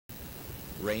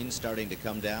Rain starting to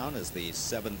come down as the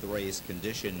 7th race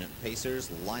condition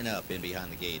pacers line up in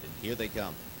behind the gate, and here they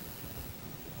come.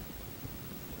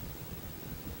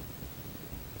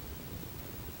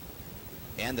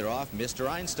 And they're off. Mr.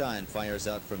 Einstein fires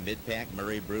out from mid-pack.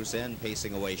 Murray Bruce N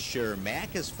pacing away. Sure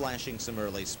Mac is flashing some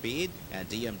early speed, and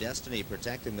DM Destiny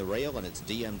protecting the rail, and it's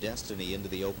DM Destiny into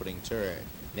the opening turn.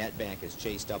 Netback is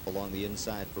chased up along the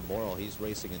inside for Morrill. He's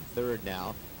racing in 3rd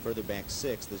now. Further back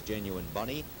 6th is Genuine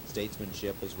Bunny.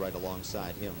 Statesmanship is right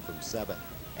alongside him from 7th.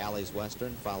 Alley's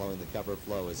Western following the cover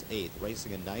flow is 8th.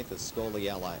 Racing in 9th is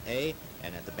SCOLEALA A.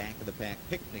 And at the back of the pack,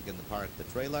 Picnic in the Park, the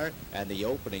trailer. And the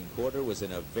opening quarter was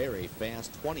in a very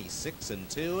fast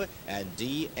 26-2. And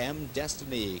DM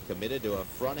Destiny committed to a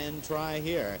front-end try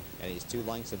here. And he's 2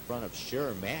 lengths in front of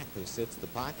Sure Mac, who sits the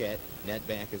pocket.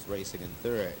 Netback is racing in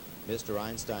 3rd. Mr.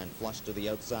 Einstein flushed to the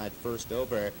outside 1st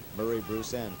over. Murray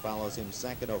Bruce N follows him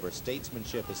 2nd over.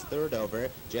 Statesmanship is 3rd over.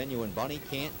 Genuine Bunny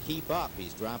can't keep up.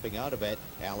 He's dropping out of it.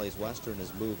 Alley's Western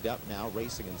has moved up now,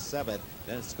 racing in 7th.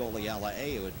 Then it's SCOLEALA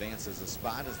A who advances a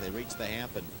spot as they reach the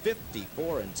half, and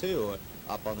 54-2.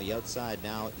 Up on the outside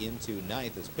now into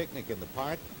 9th is Picnic in the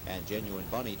Park, and Genuine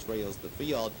Bunny trails the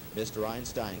field. Mr.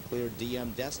 Einstein cleared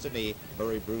DM Destiny.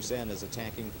 Murray Bruce N is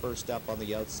attacking 1st up on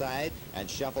the outside, and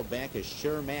shuffled back is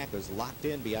Sure Mac, who's locked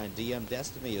in behind DM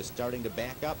Destiny, is starting to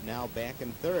back up now, back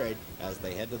in 3rd as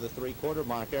they head to the 3/4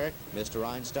 marker. Mr.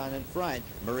 Einstein in front.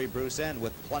 Murray Bruce N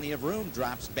with plenty of room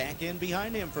drops back in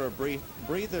behind him for a brief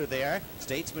breather there.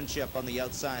 Statesmanship on the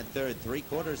outside 3rd,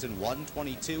 3/4 in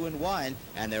 1:22-1,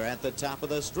 and they're at the top of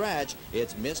the stretch.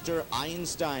 It's Mr.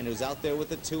 Einstein who's out there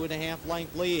with a 2.5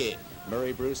 length lead.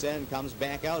 Murray Bruce N comes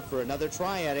back out for another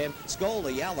try at him.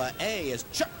 SCOLEALA A is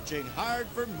charging hard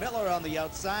for Miller on the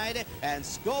outside, and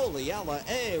SCOLEALA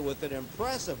A with an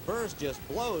impressive burst just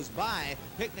blows by.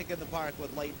 Picnic in the Park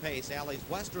with late pace. Alley's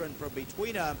Western from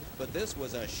between them, but this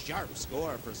was a sharp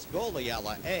score for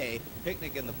SCOLEALA A.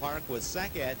 Picnic in the Park was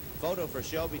 2nd. Photo for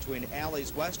show between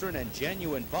Alley's Western and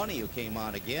Genuine Bunny, who came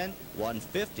on again.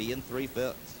 150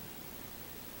 3/5.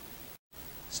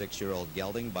 6-year-old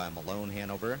gelding by Malone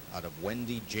Hanover out of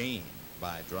Wendy Jane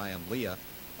by Dryam Leah,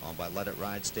 owned by Let It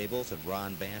Ride Stables and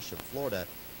Ron Bash of Florida,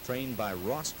 trained by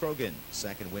Ross Krogan.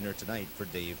 2nd winner tonight for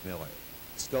Dave Miller.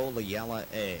 SCOLEALA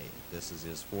A. This is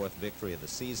his 4th victory of the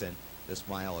season. This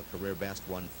mile a career best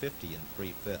 150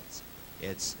 3/5.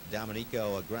 It's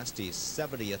Domenico Agresti's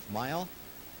 70th mile,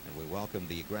 and we welcome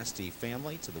the Agresti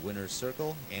family to the winner's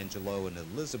circle. Angelo and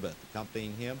Elizabeth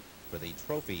accompanying him for the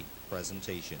trophy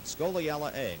presentation.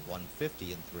 SCOLEALA A,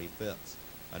 150 3/5.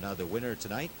 Another winner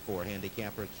tonight for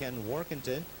handicapper Ken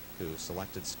Workington, who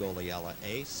selected SCOLEALA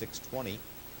A, 620,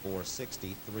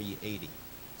 460, 380.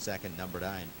 2nd, number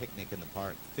 9, Picnic in the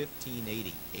Park,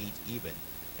 1580, 8 even.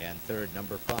 And 3rd,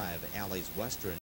 number 5, Alley's Western.